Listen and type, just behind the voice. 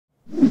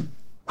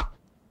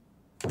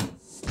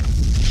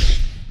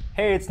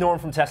Hey, it's Norm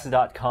from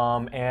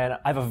Tested.com, and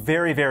I have a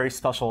very, very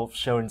special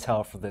show and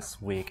tell for this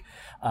week.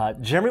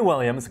 Jeremy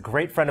Williams, a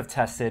great friend of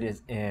Tested,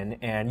 is in,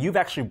 and you've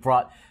actually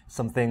brought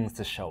some things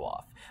to show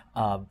off.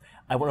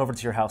 I went over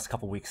to your house a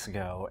couple weeks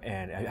ago,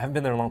 and I haven't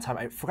been there in a long time.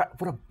 I forgot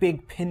what a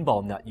big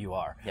pinball nut you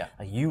are. Yeah.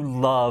 You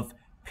love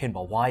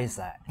pinball. Why is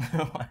that?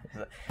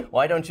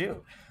 Why don't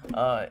you?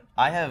 I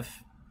have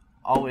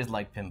always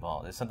liked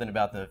pinball. There's something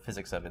about the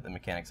physics of it, the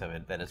mechanics of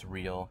it, that is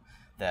real,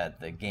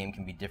 that the game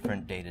can be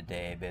different day to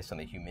day based on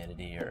the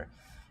humidity, or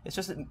it's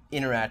just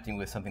interacting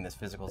with something that's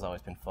physical has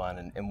always been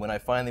fun. And when I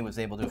finally was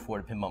able to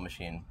afford a pinball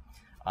machine,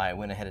 I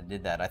went ahead and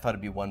did that. I thought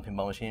it'd be one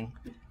pinball machine.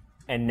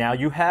 And now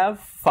you have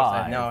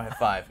 5. Now I have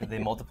 5. They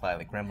multiply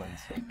like gremlins.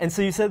 And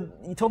so you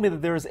told me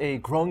that there's a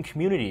growing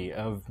community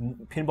of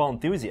pinball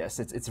enthusiasts.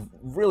 It's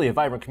really a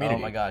vibrant community.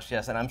 Oh my gosh,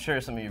 yes, and I'm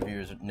sure some of your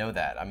viewers know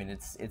that. I mean,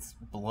 it's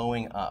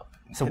blowing up.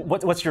 So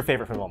what's your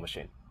favorite pinball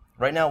machine?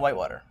 Right now,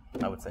 Whitewater,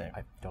 I would say.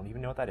 I don't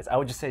even know what that is. I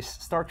would just say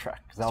Star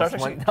Trek. Star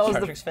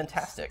Trek's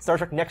fantastic. Star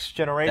Trek Next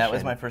Generation. That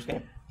was my first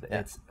game. Yeah.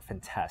 It's a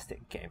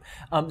fantastic game.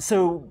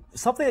 So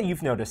something that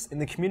you've noticed in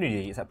the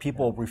community is that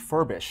people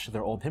refurbish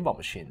their old pinball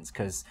machines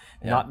because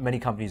not many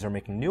companies are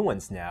making new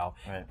ones now.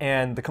 Right.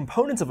 And the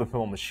components of a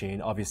pinball machine,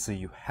 obviously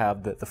you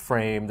have the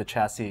frame, the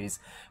chassis,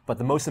 but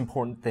the most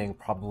important thing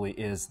probably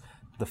is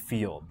the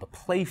field, the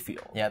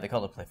playfield. Yeah, they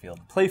call it playfield.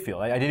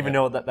 Playfield. I didn't even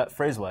know what that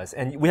phrase was.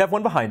 And we have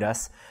one behind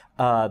us.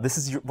 This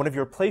is one of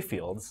your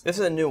playfields. This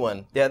is a new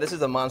one. Yeah, this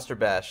is a Monster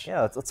Bash.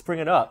 Yeah, let's bring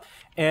it up.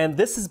 And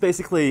this is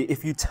basically,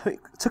 if you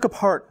took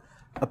apart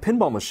a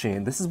pinball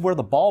machine, this is where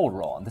the ball would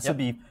roll on. This would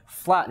be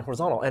flat and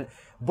horizontal. And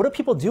what do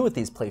people do with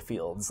these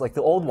playfields, like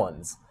the old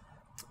ones?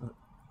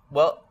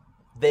 Well,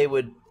 they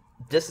would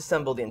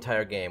disassemble the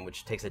entire game,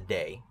 which takes a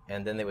day,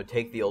 and then they would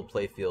take the old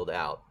playfield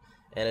out.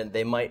 And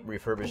they might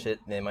refurbish it,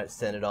 and they might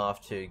send it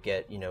off to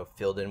get,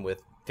 filled in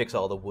with, fix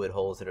all the wood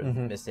holes that are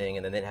missing,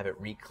 and then they'd have it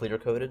re-clear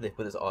coated. They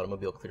put this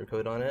automobile clear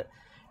coat on it,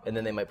 and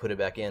then they might put it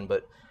back in.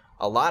 But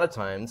a lot of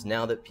times,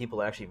 now that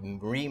people are actually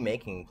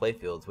remaking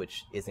playfields,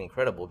 which is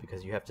incredible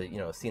because you have to,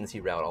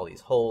 CNC route all these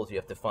holes, you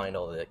have to find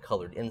all the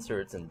colored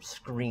inserts and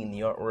screen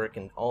the artwork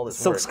and all this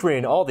Silk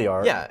screen all the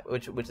art. Yeah,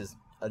 which is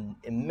an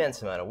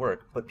immense amount of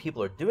work. But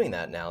people are doing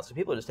that now, so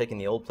people are just taking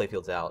the old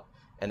playfields out,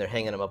 and they're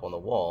hanging them up on the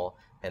wall,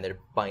 and they're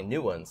buying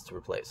new ones to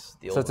replace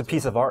the old ones. So it's a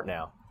piece of art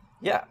now.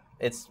 Yeah,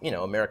 it's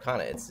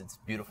Americana. It's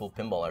beautiful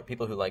pinball art.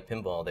 People who like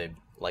pinball, they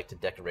like to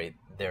decorate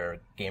their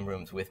game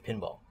rooms with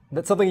pinball.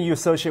 That's something you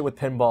associate with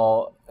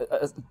pinball.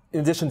 In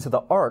addition to the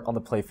art on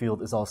the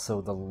playfield is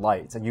also the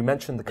lights. And you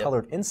mentioned the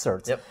colored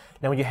inserts.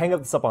 Now when you hang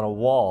this up on a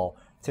wall,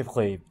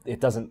 typically it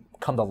doesn't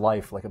come to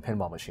life like a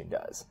pinball machine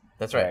does.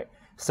 That's right.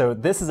 So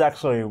this is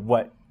actually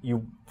what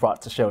you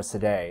brought to show us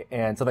today,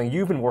 and something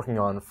you've been working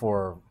on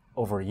for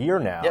over a year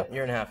now. Yep,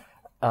 year and a half.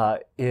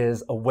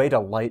 Is a way to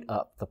light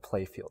up the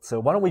playfield. So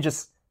why don't we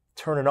just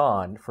turn it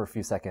on for a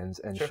few seconds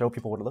and show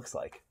people what it looks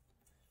like.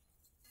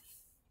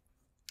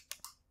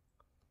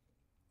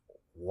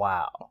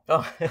 Wow.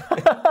 Oh.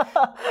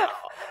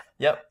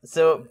 Yep.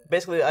 So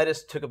basically, I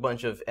just took a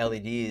bunch of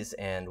LEDs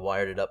and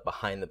wired it up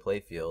behind the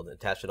playfield,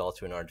 attached it all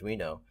to an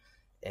Arduino,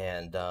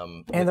 and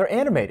they're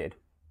animated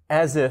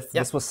as if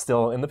this was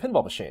still in the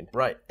pinball machine.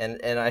 Right.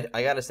 And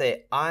I got to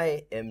say,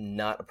 I am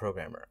not a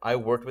programmer. I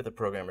worked with a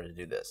programmer to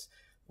do this.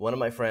 One of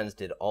my friends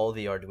did all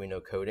the Arduino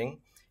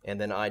coding,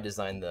 and then I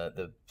designed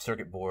the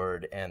circuit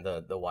board and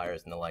the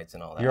wires and the lights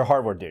and all that. You're a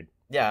hardware dude.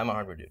 Yeah, I'm a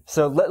hardware dude.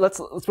 So let's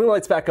bring the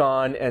lights back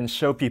on and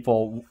show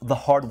people the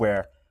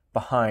hardware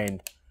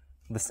behind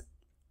this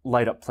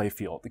light up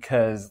playfield,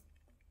 because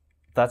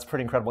that's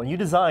pretty incredible. And you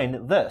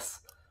designed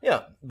this.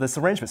 Yeah. This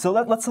arrangement. So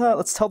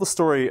let's tell the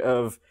story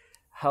of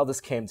how this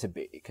came to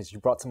be, because you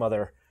brought some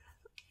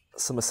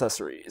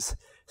accessories.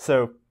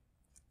 So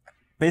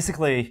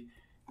basically,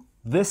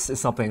 this is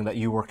something that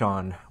you worked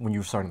on when you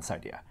were starting this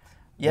idea.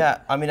 Yeah,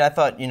 I mean, I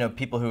thought,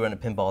 people who are into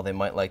pinball, they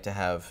might like to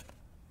have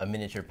a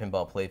miniature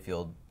pinball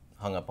playfield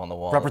hung up on the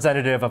wall.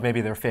 Representative of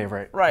maybe their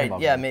favorite Right,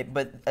 yeah, game.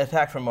 but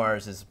Attack from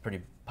Mars is a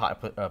pretty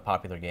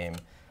popular game.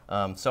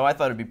 So I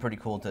thought it'd be pretty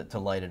cool to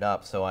light it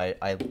up. So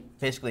I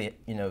basically,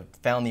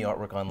 found the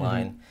artwork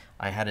online.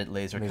 I had it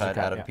laser cut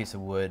out of a piece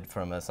of wood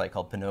from a site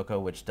called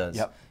Pinocchio, which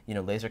does,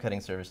 laser cutting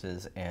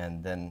services.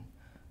 And then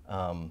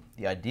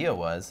the idea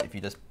was, if you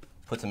just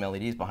put some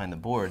LEDs behind the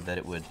board, that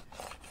it would,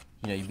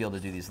 you'd be able to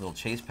do these little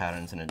chase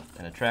patterns and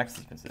track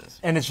sequences.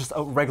 And it's just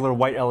a regular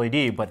white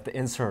LED, but the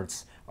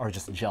inserts are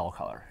just gel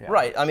color. Yeah.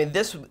 Right. I mean,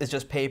 this is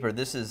just paper.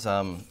 This is,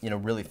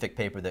 really thick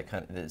paper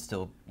that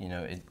still,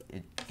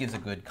 it gives a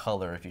good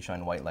color if you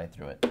shine white light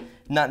through it.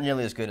 Not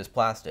nearly as good as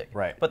plastic.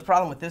 Right. But the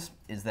problem with this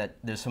is that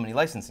there's so many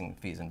licensing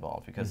fees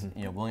involved, because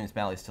Williams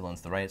Bally still owns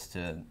the rights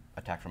to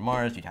Attack from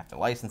Mars. You'd have to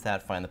license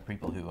that, find the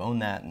people who own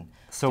that, and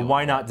so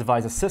why not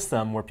devise a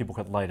system where people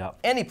could light up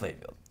any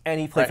playfield?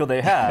 Any playfield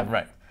they have.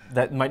 Right.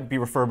 That might be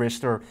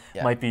refurbished or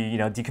might be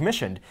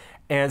decommissioned.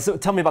 And so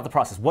tell me about the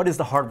process. What is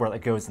the hardware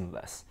that goes into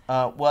this?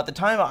 Well, at the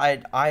time,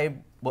 I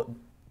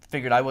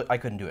figured I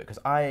couldn't do it, because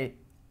I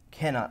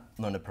cannot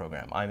learn to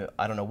program.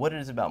 I don't know what it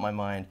is about my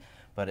mind,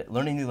 but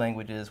learning new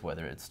languages,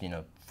 whether it's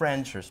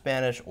French or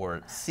Spanish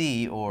or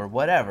C or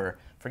whatever,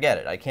 forget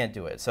it. I can't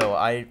do it. So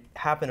I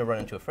happened to run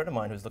into a friend of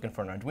mine who's looking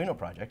for an Arduino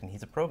project, and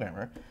he's a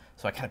programmer.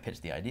 So I kind of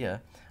pitched the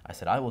idea. I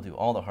said, I will do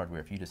all the hardware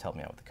if you just help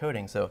me out with the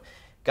coding. So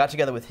got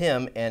together with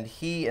him, and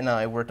he and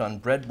I worked on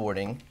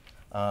breadboarding,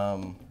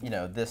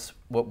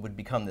 what would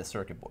become this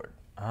circuit board.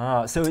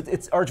 So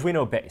it's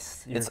Arduino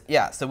based.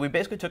 Yeah, so we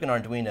basically took an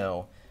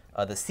Arduino,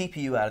 the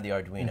CPU out of the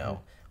Arduino,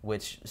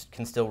 which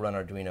can still run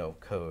Arduino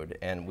code,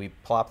 and we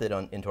plopped it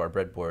into our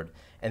breadboard,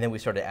 and then we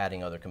started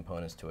adding other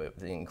components to it,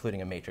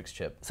 including a matrix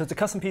chip. So it's a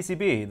custom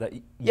PCB that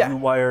you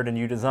wired and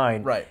you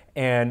designed. Right.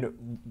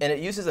 And it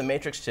uses a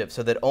matrix chip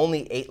so that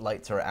only 8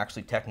 lights are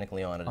actually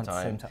technically on at a time.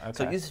 The same time. Okay.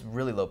 So it uses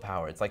really low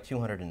power. It's like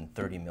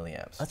 230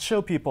 milliamps. Let's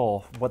show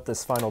people what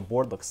this final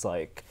board looks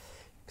like.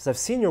 Because I've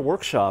seen your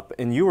workshop,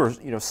 and you were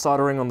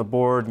soldering on the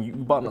board, and you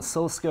bought an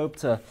oscilloscope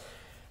to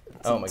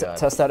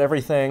test out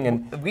everything.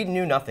 And we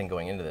knew nothing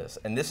going into this,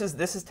 and this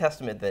is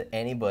testament that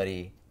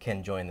anybody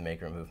can join the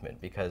maker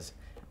movement, because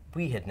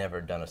we had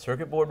never done a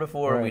circuit board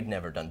before. Right. We'd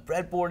never done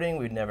breadboarding.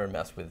 We'd never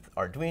messed with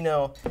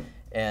Arduino,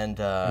 and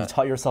you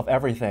taught yourself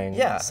everything.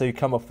 Yeah. So you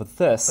come up with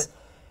this.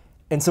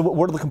 And so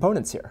what are the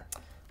components here?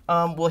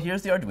 Well,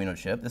 here's the Arduino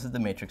chip. This is the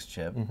matrix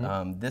chip.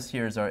 This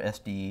here is our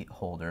SD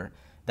holder.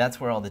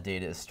 That's where all the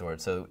data is stored.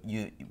 So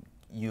you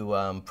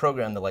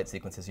program the light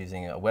sequences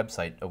using a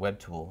website, a web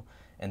tool,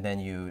 and then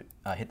you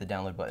hit the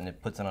download button.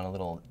 It puts it on a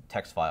little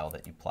text file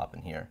that you plop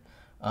in here.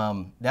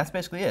 That's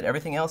basically it.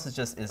 Everything else is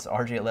just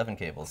RJ11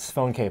 cables. It's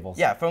phone cables.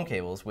 Yeah, phone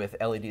cables with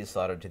LEDs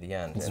soldered to the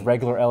end. It's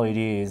regular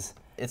LEDs.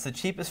 It's the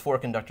cheapest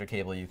 4-conductor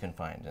cable you can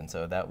find, and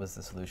so that was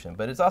the solution.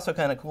 But it's also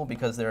kind of cool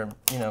because they're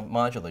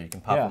modular. You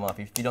can pop them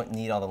off. If you don't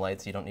need all the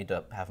lights, you don't need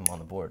to have them on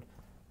the board.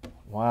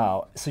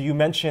 Wow. So you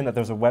mentioned that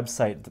there's a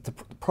website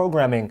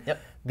programming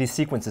these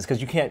sequences,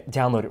 because you can't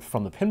download it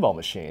from the pinball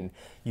machine.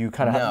 You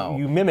kind of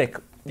you mimic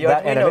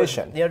that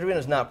animation. The Arduino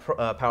is not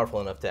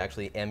powerful enough to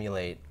actually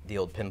emulate the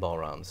old pinball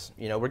ROMs.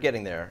 We're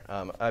getting there.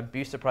 I'd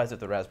be surprised if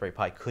the Raspberry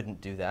Pi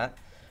couldn't do that,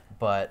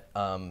 but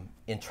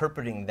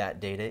interpreting that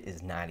data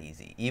is not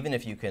easy. Even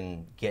if you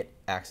can get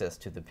access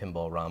to the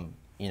pinball ROM,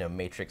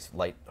 matrix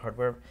light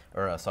hardware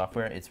or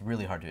software, it's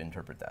really hard to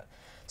interpret that.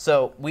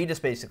 So we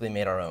just basically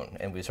made our own,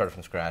 and we started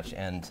from scratch.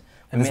 And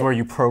this is where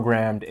you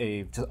programmed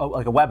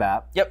like a web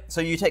app. Yep.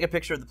 So you take a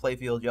picture of the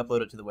Playfield, you upload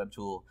it to the web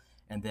tool,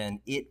 and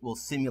then it will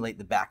simulate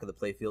the back of the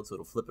Playfield, so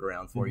it'll flip it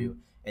around for you.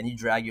 And you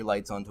drag your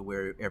lights onto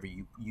wherever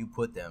you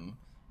put them,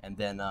 and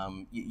then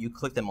you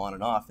click them on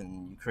and off,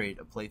 and you create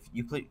a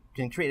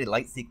can create a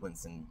light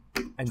sequence and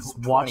just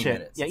watch it.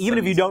 Minutes. Yeah. Even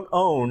if you don't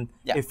own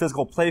a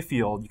physical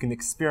Playfield, you can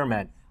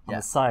experiment on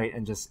the site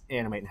and just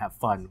animate and have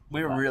fun.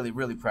 We were really,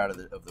 really proud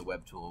of the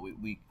web tool.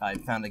 I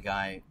found a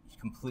guy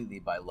completely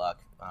by luck,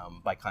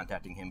 by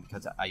contacting him,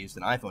 because I used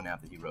an iPhone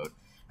app that he wrote,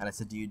 and I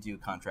said, "Do you do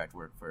contract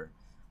work for,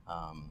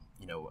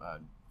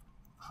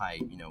 high,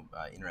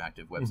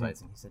 interactive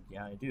websites?" And he said,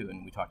 "Yeah, I do."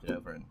 And we talked it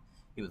over, and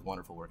it was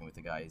wonderful working with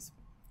the guys.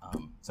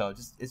 So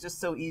it's just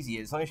so easy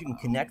as long as you can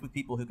connect with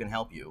people who can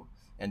help you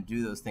and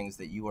do those things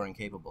that you are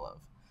incapable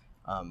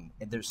of.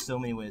 And there's so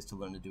many ways to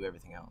learn to do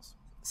everything else.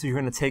 So you're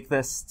going to take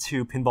this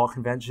to pinball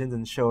conventions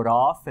and show it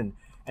off, and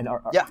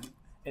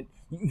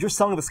you're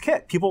selling this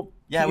kit. People,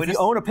 if you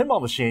own a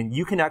pinball machine,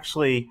 you can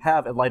actually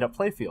have a light up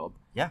Playfield.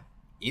 Yeah,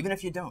 even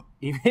if you don't.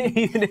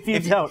 Even if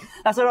you don't.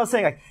 That's what I was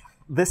saying. Like,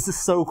 this is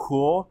so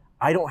cool.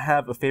 I don't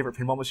have a favorite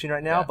pinball machine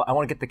right now, but I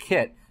want to get the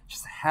kit.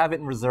 Just have it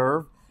in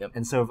reserve. Yep.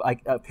 And so if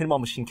a pinball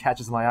machine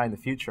catches my eye in the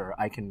future,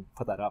 I can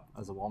put that up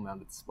as a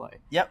wall-mounted display.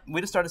 Yep,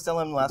 we just started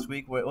selling them last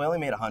week. We only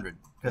made 100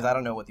 because I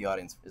don't know what the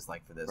audience is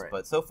like for this. Right.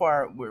 But so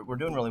far, we're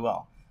doing really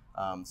well.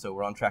 So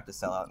we're on track to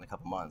sell out in a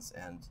couple months,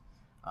 and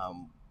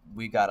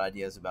we got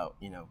ideas about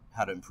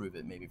how to improve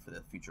it maybe for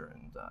the future.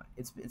 And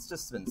it's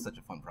just been such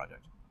a fun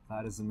project.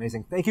 That is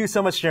amazing. Thank you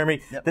so much, Jeremy.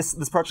 Yep.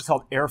 This project is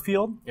called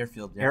Airfield.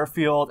 Airfield. Yeah.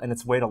 Airfield, and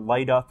it's a way to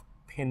light up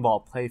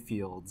pinball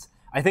playfields.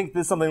 I think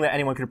this is something that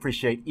anyone could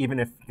appreciate, even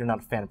if you're not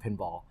a fan of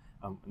pinball.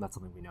 And that's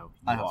something we know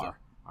you are. So.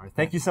 All right,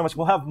 thank you so much.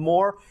 We'll have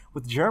more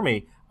with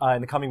Jeremy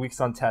in the coming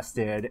weeks on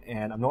Tested.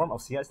 And I'm Norm. I'll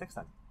see you guys next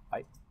time.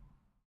 Bye.